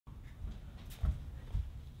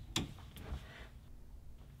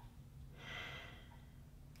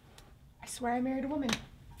why I married a woman.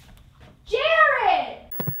 Jared!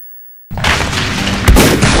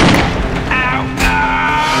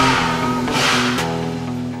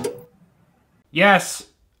 Yes,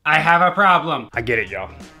 I have a problem. I get it, y'all.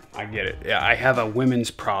 I get it. Yeah, I have a women's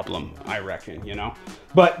problem, I reckon, you know?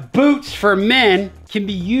 But boots for men can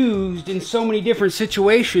be used in so many different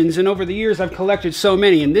situations, and over the years I've collected so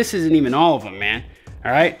many, and this isn't even all of them, man.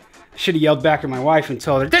 All right? I should have yelled back at my wife and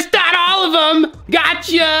told her, "That's not all of them!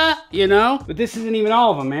 Gotcha!" You know? But this isn't even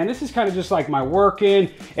all of them, man. This is kind of just like my working,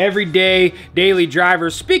 everyday, daily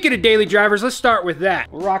drivers. Speaking of daily drivers, let's start with that.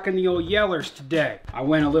 We're rocking the old Yellers today. I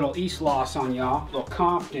went a little East Loss on y'all, a little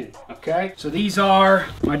Compton, okay? So these are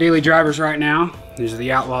my daily drivers right now. These are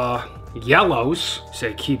the Outlaw Yellows.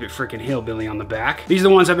 Say keep it freaking hillbilly on the back. These are the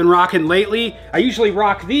ones I've been rocking lately. I usually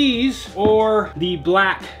rock these or the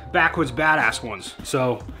black Backwoods Badass ones.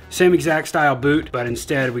 So same exact style boot, but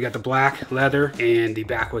instead we got the black leather and the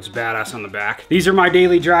Backwoods Badass on the back. These are my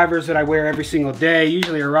daily drivers that I wear every single day.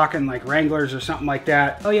 Usually are rocking like Wranglers or something like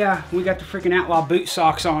that. Oh yeah, we got the freaking Outlaw boot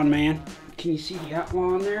socks on, man. Can you see the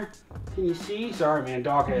Outlaw on there? Can you see? Sorry, man,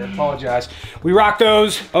 dog hair, apologize. We rock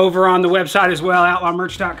those over on the website as well,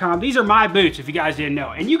 outlawmerch.com. These are my boots, if you guys didn't know.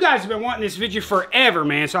 And you guys have been wanting this video forever,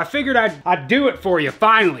 man, so I figured I'd do it for you,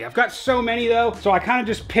 finally. I've got so many, though, so I kind of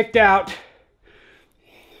just picked out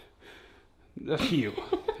a few.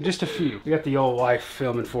 Just a few. We got the old wife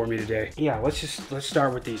filming for me today. Yeah, let's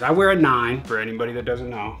start with these. I wear a 9 for anybody that doesn't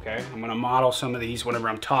know, okay? I'm gonna model some of these whenever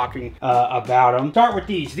I'm talking about them. Start with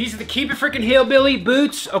these. These are the Keep It Freaking Hillbilly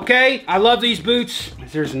boots, okay? I love these boots.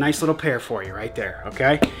 There's a nice little pair for you right there,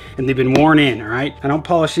 okay? And they've been worn in, all right? I don't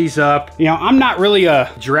polish these up. You know, I'm not really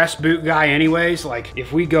a dress boot guy anyways. Like,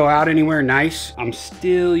 if we go out anywhere nice, I'm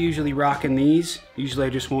still usually rocking these. Usually I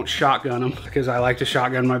just won't shotgun them because I like to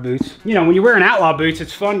shotgun my boots. You know, when you're wearing Outlaw boots,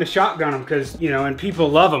 it's fun to shotgun them because, you know, and people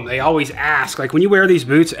love them. They always ask. Like, when you wear these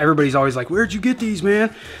boots, everybody's always like, "Where'd you get these, man?"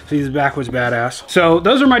 So these are Backwoods Badass. So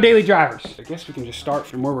those are my daily drivers. I guess we can just start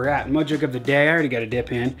from where we're at. Mud jug of the day. I already got a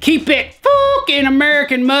dip in. Keep it fucking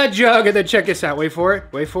American mud jug. And then check this out. Wait for it.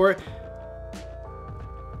 Wait for it.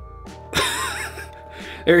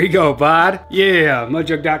 There you go, bud. Yeah,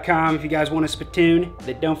 mudjug.com. If you guys want a spittoon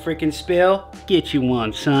that don't freaking spill, get you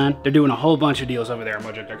one, son. They're doing a whole bunch of deals over there at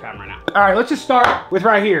mudjug.com right now. All right, let's just start with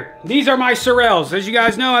right here. These are my Sorels. As you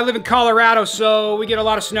guys know, I live in Colorado, so we get a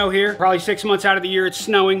lot of snow here. Probably 6 months out of the year it's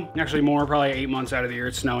snowing. Actually more, probably 8 months out of the year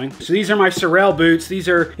it's snowing. So these are my Sorel boots. These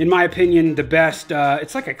are, in my opinion, the best.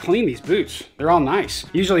 It's like I clean these boots. They're all nice.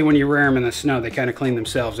 Usually when you wear them in the snow, they kind of clean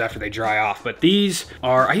themselves after they dry off. But these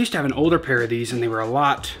are, I used to have an older pair of these and they were a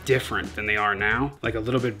lot different than they are now. Like a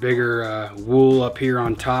little bit bigger wool up here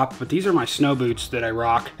on top. But these are my snow boots that I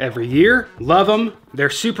rock every year. Love them. They're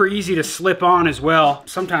super easy to slip on as well.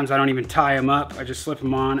 Sometimes I don't even tie them up. I just slip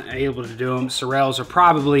them on, able to do them. Sorels are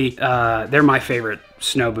probably, they're my favorite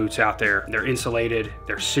snow boots out there. They're insulated,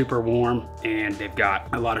 they're super warm, and they've got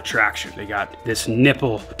a lot of traction. They got this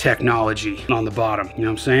nipple technology on the bottom, you know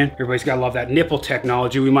what I'm saying? Everybody's gotta love that nipple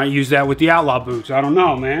technology. We might use that with the Outlaw boots, I don't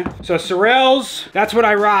know, man. So Sorels, that's what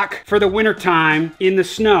I rock for the winter time in the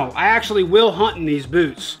snow. I actually will hunt in these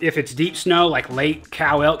boots. If it's deep snow, like late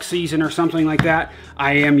cow elk season or something like that,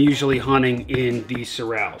 I am usually hunting in these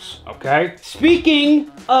Sorels, okay?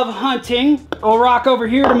 Speaking of hunting, I'll rock over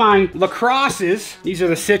here to my lacrosses. These are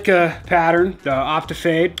the Sitka pattern, the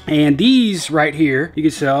Optifade. And these right here, you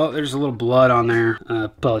can tell there's a little blood on there.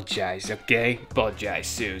 Apologize, okay? Apologize,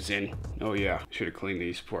 Susan. Oh yeah, should have cleaned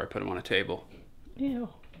these before I put them on a table. Ew.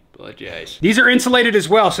 Apologize. These are insulated as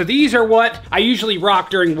well. So these are what I usually rock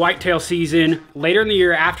during whitetail season, later in the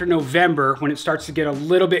year after November, when it starts to get a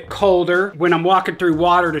little bit colder. When I'm walking through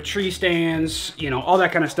water to tree stands, you know, all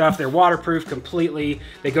that kind of stuff. They're waterproof completely.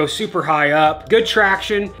 They go super high up, good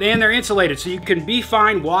traction, and they're insulated. So you can be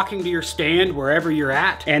fine walking to your stand wherever you're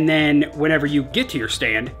at. And then whenever you get to your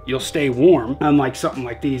stand, you'll stay warm. Unlike something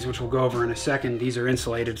like these, which we'll go over in a second. These are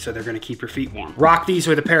insulated, so they're gonna keep your feet warm. Rock these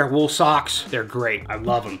with a pair of wool socks. They're great, I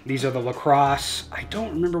love them. These are the Lacrosse. I don't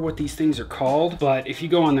remember what these things are called, but if you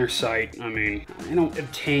go on their site, I mean, I don't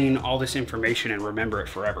obtain all this information and remember it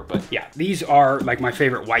forever, but yeah, these are like my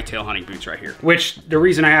favorite whitetail hunting boots right here. Which the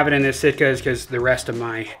reason I have it in this Sitka is because the rest of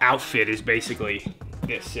my outfit is basically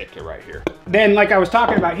this Sitka right here. Then, like I was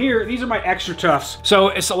talking about here, these are my Extra Toughs. So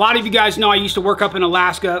it's a lot of you guys know I used to work up in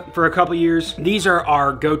Alaska for a couple years. These are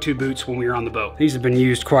our go-to boots when we were on the boat. These have been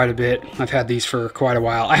used quite a bit. I've had these for quite a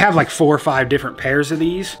while. I have like 4 or 5 different pairs of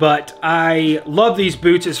these, but I love these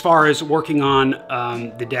boots as far as working on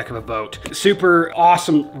the deck of a boat. Super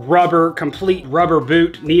awesome rubber, complete rubber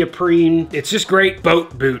boot, neoprene. It's just great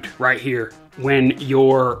boat boot right here. when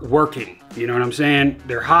you're working. You know what I'm saying?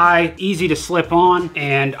 They're high, easy to slip on,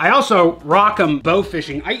 and I also rock them bow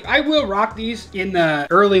fishing. I will rock these in the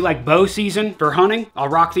early like bow season for hunting. I'll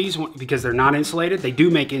rock these because they're not insulated. They do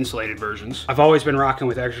make insulated versions. I've always been rocking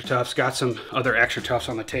with Extra Toughs. Got some other Extra Toughs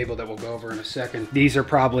on the table that we'll go over in a second. These are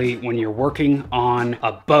probably when you're working on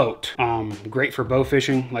a boat. Great for bow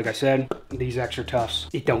fishing, like I said. These Extra Toughs,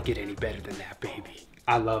 it don't get any better than that, baby.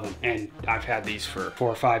 I love them, and I've had these for 4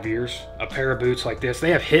 or 5 years. A pair of boots like this. They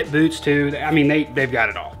have hip boots too. I mean, they've got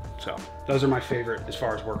it all. So those are my favorite as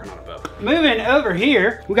far as working on a boat. Moving over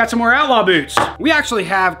here, we got some more Outlaw boots. We actually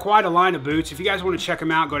have quite a line of boots. If you guys want to check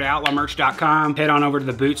them out, go to outlawmerch.com. Head on over to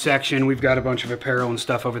the boot section. We've got a bunch of apparel and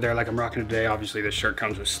stuff over there like I'm rocking today. Obviously, this shirt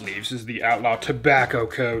comes with sleeves. This is the Outlaw Tobacco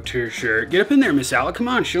Co. t-shirt. Get up in there, Miss Outlaw. Come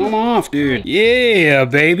on, show them off, dude. Yeah,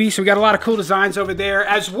 baby. So we got a lot of cool designs over there,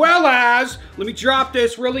 as well as, let me drop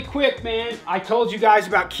this really quick, man. I told you guys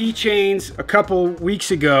about keychains a couple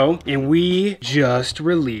weeks ago, and we just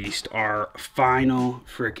released our final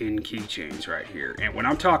freaking keychains right here. And when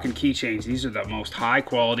I'm talking keychains, these are the most high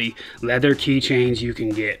quality leather keychains you can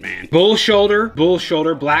get, man. Bull shoulder,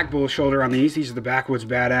 black bull shoulder on these. These are the Backwoods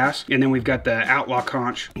Badass. And then we've got the Outlaw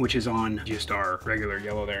conch, which is on just our regular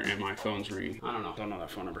yellow there. And my phone's ringing. I don't know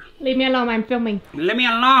that phone number. Leave me alone, I'm filming. Leave me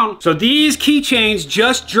alone. So these keychains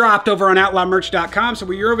just dropped over on outlawmerch.com. So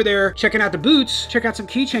when you're over there checking out the boots, check out some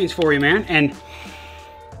keychains for you, man. And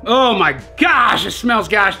oh my gosh, it smells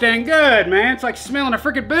gosh dang good, man. It's like smelling a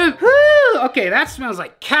freaking boot. Woo! Okay, that smells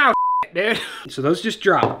like cow dude. So those just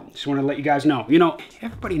dropped. Just want to let you guys know. You know,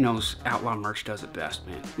 everybody knows Outlaw Merch does it best,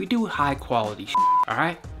 man. We do high quality all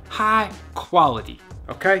right? High quality,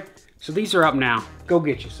 okay? So these are up now. Go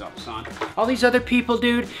get you some, son. All these other people,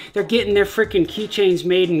 dude, they're getting their freaking keychains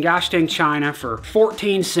made in gosh dang China for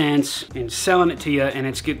 14 cents and selling it to you, and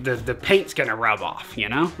it's the paint's gonna rub off, you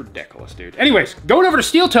know? Ridiculous, dude. Anyways, going over to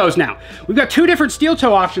steel toes now. We've got 2 different steel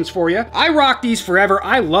toe options for you. I rock these forever.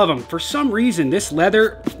 I love them. For some reason, this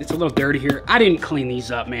leather, it's a little dirty here. I didn't clean these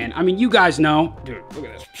up, man. I mean, you guys know. Dude, look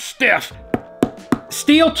at this. Stiff.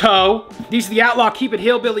 Steel toe. These are the Outlaw Keep It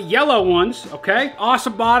Hillbilly yellow ones, okay?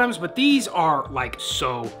 Awesome bottoms, but these are like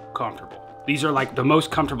so comfortable. These are like the most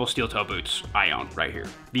comfortable steel toe boots I own right here.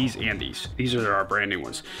 These and these. These are our brand new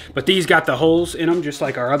ones. But these got the holes in them, just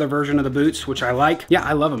like our other version of the boots, which I like. Yeah,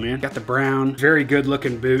 I love them, man. Got the brown, very good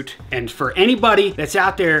looking boot. And for anybody that's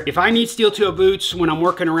out there, if I need steel toe boots when I'm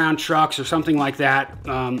working around trucks or something like that,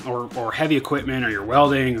 or heavy equipment, or you're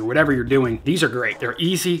welding, or whatever you're doing, these are great. They're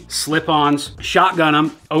easy, slip-ons, shotgun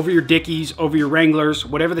them over your Dickies, over your Wranglers,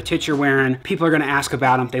 whatever the tits you're wearing. People are gonna ask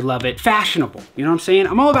about them. They love it. Fashionable, you know what I'm saying?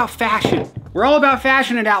 I'm all about fashion. We're all about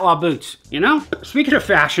fashion at Outlaw Boots, you know? Speaking of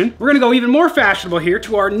fashion, we're gonna go even more fashionable here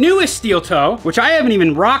to our newest steel toe, which I haven't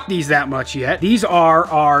even rocked these that much yet. These are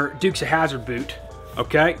our Dukes of Hazzard boot.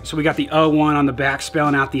 Okay, so we got the O1 on the back,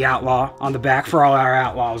 spelling out the Outlaw on the back for all our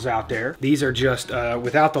Outlaws out there. These are just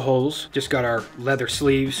without the holes, just got our leather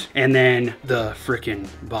sleeves, and then the freaking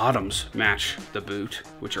bottoms match the boot,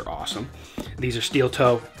 which are awesome. These are steel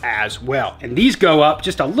toe as well. And these go up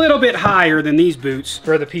just a little bit higher than these boots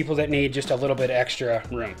for the people that need just a little bit extra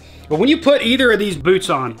room. But when you put either of these boots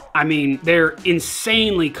on, I mean, they're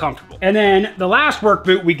insanely comfortable. And then the last work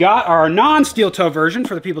boot we got are our non-steel toe version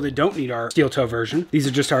for the people that don't need our steel toe version. These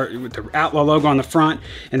are just our, with the Outlaw logo on the front,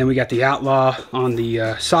 and then we got the Outlaw on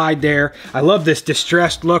the side there. I love this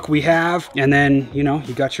distressed look we have. And then, you know,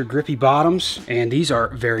 you got your grippy bottoms, and these are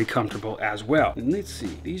very comfortable as well. And let's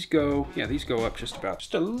see, these go, yeah, these go up just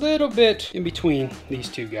a little bit in between these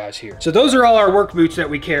two guys here. So those are all our work boots that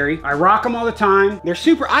we carry. I rock them all the time. They're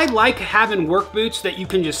super, I like having work boots that you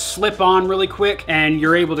can just slip on really quick and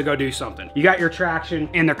you're able to go do something. You got your traction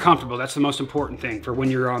and they're comfortable. That's the most important thing for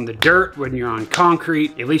when you're on the dirt, when you're on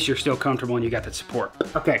concrete, at least you're still comfortable and you got that support.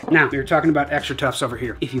 Okay, now we were talking about Extra Toughs over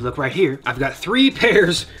here. If you look right here, I've got 3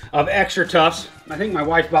 pairs of Extra Toughs. I think my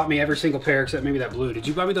wife bought me every single pair except maybe that blue. Did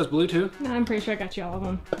you buy me those blue too? No, I'm pretty sure I got you all of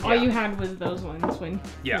them. All you had was those ones when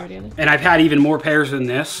you were together. And I've had even more pairs than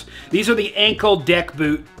this. These are the ankle deck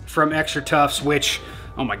boot from Extra Toughs, which,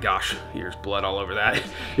 oh my gosh, here's blood all over that.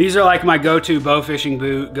 These are like my go-to bow fishing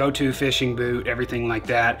boot, go-to fishing boot, everything like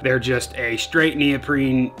that. They're just a straight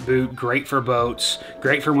neoprene boot, great for boats,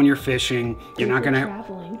 great for when you're fishing. You're not gonna,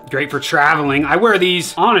 traveling. Great for traveling. I wear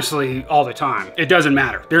these honestly all the time. It doesn't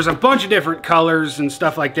matter. There's a bunch of different colors and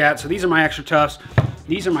stuff like that. So these are my Extra Toughs.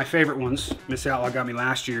 These are my favorite ones. Miss Outlaw got me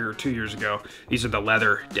last year or 2 years ago. These are the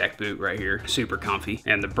leather deck boot right here. Super comfy.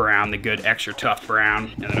 And the brown, the good Extra Tough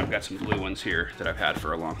brown. And then I've got some blue ones here that I've had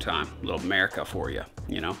for a long time. A little America for you,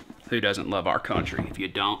 you know? Who doesn't love our country? If you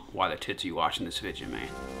don't, why the tits are you watching this video, man?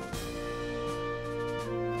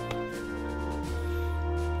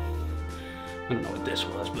 I don't know what this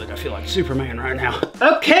was, but I feel like Superman right now.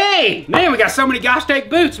 Okay, man, we got so many gosh dang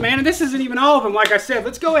boots, man, and this isn't even all of them. Like I said,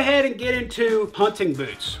 let's go ahead and get into hunting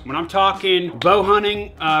boots. When I'm talking bow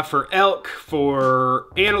hunting, for elk, for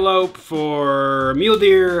antelope, for mule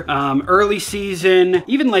deer, early season,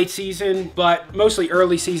 even late season, but mostly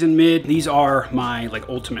early season, mid. These are my like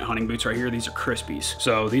ultimate hunting boots right here. These are Crispies.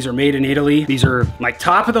 So these are made in Italy. These are like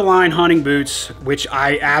top of the line hunting boots, which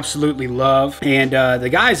I absolutely love. And the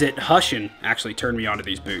guys at Hushin actually turned me onto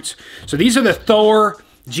these boots. So these are the Thor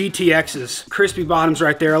GTXs, crispy bottoms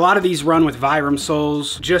right there. A lot of these run with Vibram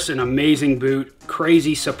soles. Just an amazing boot,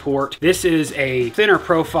 crazy support. This is a thinner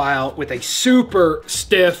profile with a super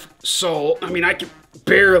stiff sole. I mean, I can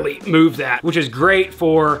barely move that, which is great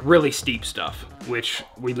for really steep stuff, which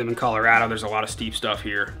we live in Colorado. There's a lot of steep stuff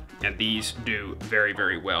here. And these do very,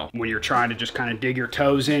 very well. When you're trying to just kind of dig your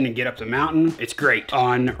toes in and get up the mountain, it's great.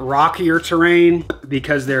 On rockier terrain,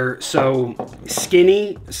 because they're so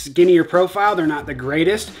skinnier profile, they're not the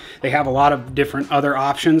greatest. They have a lot of different other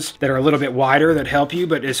options that are a little bit wider that help you,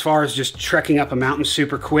 but as far as just trekking up a mountain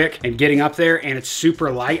super quick and getting up there, and it's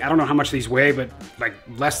super light. I don't know how much these weigh, but like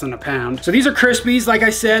less than a pound. So these are Crispies, like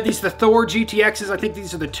I said. These are the Thor GTXs. I think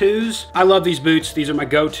these are the 2s. I love these boots. These are my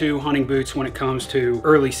go-to hunting boots when it comes to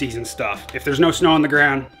early season stuff. If there's no snow on the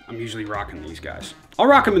ground, I'm usually rocking these guys. I'll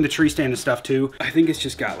rock them in the tree stand and stuff too. I think it's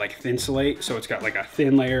just got like Thinsulate, so it's got like a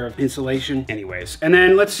thin layer of insulation. Anyways, and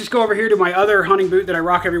then let's just go over here to my other hunting boot that I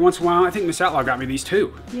rock every once in a while. I think Miss Outlaw got me these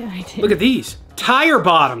too. Yeah, I did. Look at these. Tire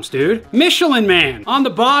bottoms, dude. Michelin Man on the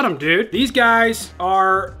bottom, dude. These guys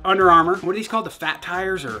are Under Armour. What are these called? The fat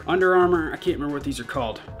tires or Under Armour? I can't remember what these are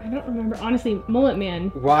called. I don't remember. Honestly, Mullet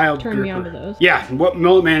Man Wild turned me Gripper. onto those. Yeah,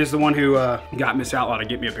 Mullet Man is the one who got Miss Outlaw to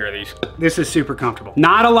get me a pair of these. This is super comfortable.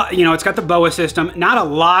 Not a lot, you know, it's got the BOA system. Not a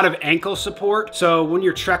lot of ankle support. So when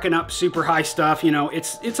you're trekking up super high stuff, you know,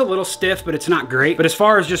 it's a little stiff, but it's not great. But as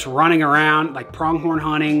far as just running around, like pronghorn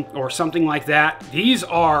hunting or something like that, these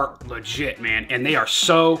are legit, man. And they are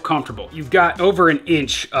so comfortable. You've got over an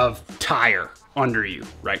inch of tire under you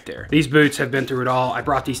right there. These boots have been through it all. I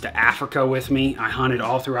brought these to Africa with me. I hunted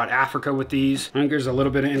all throughout Africa with these. I think there's a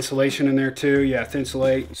little bit of insulation in there too. Yeah,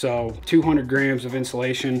 Thinsulate. So 200 grams of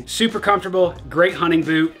insulation. Super comfortable, great hunting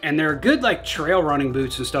boot. And they're good like trail running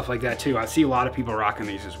boots and stuff like that too. I see a lot of people rocking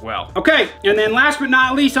these as well. Okay, and then last but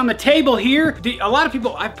not least on the table here, a lot of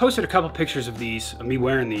people, I've posted a couple pictures of these, of me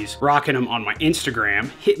wearing these, rocking them on my Instagram.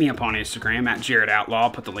 Hit me up on Instagram at Jared Outlaw. I'll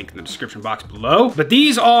put the link in the description box below. But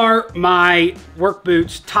these are my work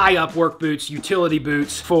boots, tie-up work boots, utility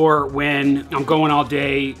boots for when I'm going all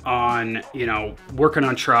day on, you know, working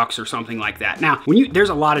on trucks or something like that. Now,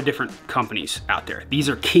 there's a lot of different companies out there. These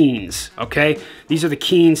are Keens, okay? These are the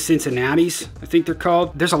Keens Cincinnati's, I think they're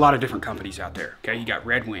called. There's a lot of different companies out there, okay? You got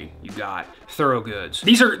Red Wing, you got Thorogoods.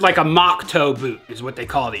 These are like a mock toe boot is what they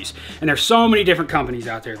call these. And there's so many different companies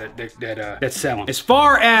out there that sell them. As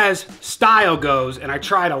far as style goes, and I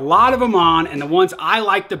tried a lot of them on, and the ones I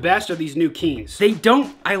like the best are these new Keens.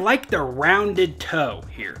 I like the rounded toe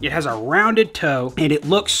here. It has a rounded toe and it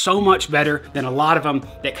looks so much better than a lot of them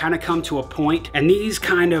that kind of come to a point. And these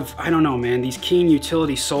kind of, I don't know, man, these Keen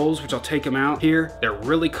utility soles, which I'll take them out here, they're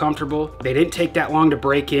really comfortable. They didn't take that long to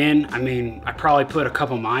break in. I mean, I probably put a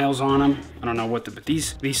couple miles on them. I don't know what but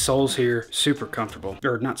these soles here, super comfortable.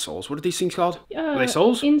 Or not soles, what are these things called? Are they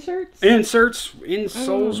soles? Inserts?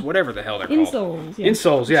 Insoles, whatever the hell they're called. Insoles, yeah.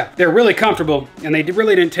 Insoles, yeah. They're really comfortable and they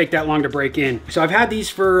really didn't take that long to break in. So I've had these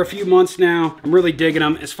for a few months now. I'm really digging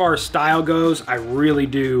them. As far as style goes, I really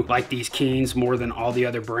do like these Keens more than all the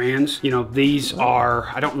other brands. You know, these are,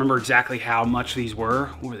 I don't remember exactly how much these were.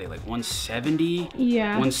 What were they, like 170? Yeah.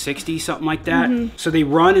 160, something like that. So they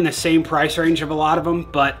run in the same price range of a lot of them,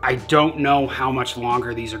 but I don't know how much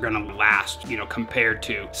longer these are gonna last, you know, compared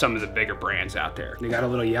to some of the bigger brands out there. They got a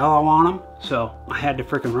little yellow on them, so I had to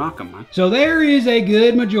freaking rock them, man. So there is a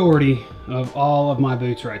good majority of all of my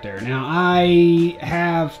boots right there. Now I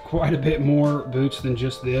have quite a bit more boots than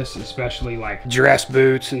just this, especially like dress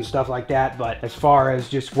boots and stuff like that. But as far as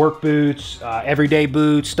just work boots, everyday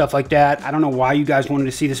boots, stuff like that, I don't know why you guys wanted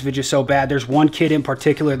to see this video so bad. There's one kid in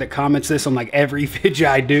particular that comments this on like every video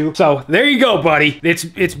I do. So there you go, buddy.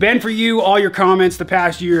 It's been for you. All your comments the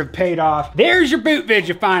past year have paid off. There's your boot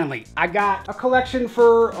video finally. I got a collection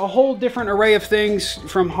for a whole different array of things,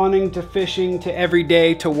 from hunting to fishing to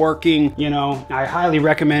everyday to working. You know, I highly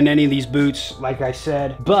recommend any of these boots, like I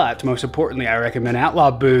said, but most importantly, I recommend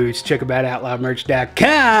Outlaw boots. Check them out at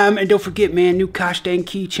outlawmerch.com. And don't forget, man, new gosh dang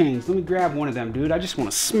keychains. Let me grab one of them, dude. I just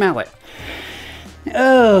want to smell it.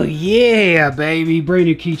 Oh yeah, baby. Brand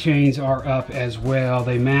new keychains are up as well.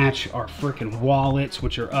 They match our freaking wallets,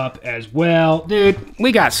 which are up as well. Dude,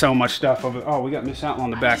 we got so much stuff over. Oh, we got Miss Outlaw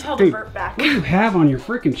on the back. Dude, back. what do you have on your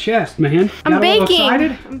freaking chest, man? I'm got a little baking.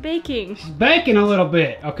 excited? I'm baking. Baking a little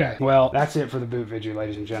bit. Okay. Well, that's it for the boot video,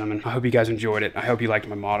 ladies and gentlemen. I hope you guys enjoyed it. I hope you liked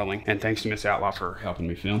my modeling. And thanks to Miss Outlaw for helping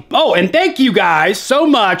me film. Oh, and thank you guys so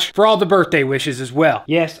much for all the birthday wishes as well.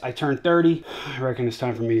 Yes, I turned 30. I reckon it's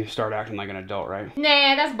time for me to start acting like an adult, right?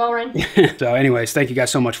 Nah, that's boring. So anyways, thank you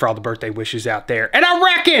guys so much for all the birthday wishes out there. And I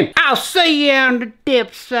reckon I'll see you on the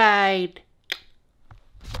dip side.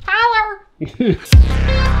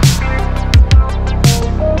 Holler!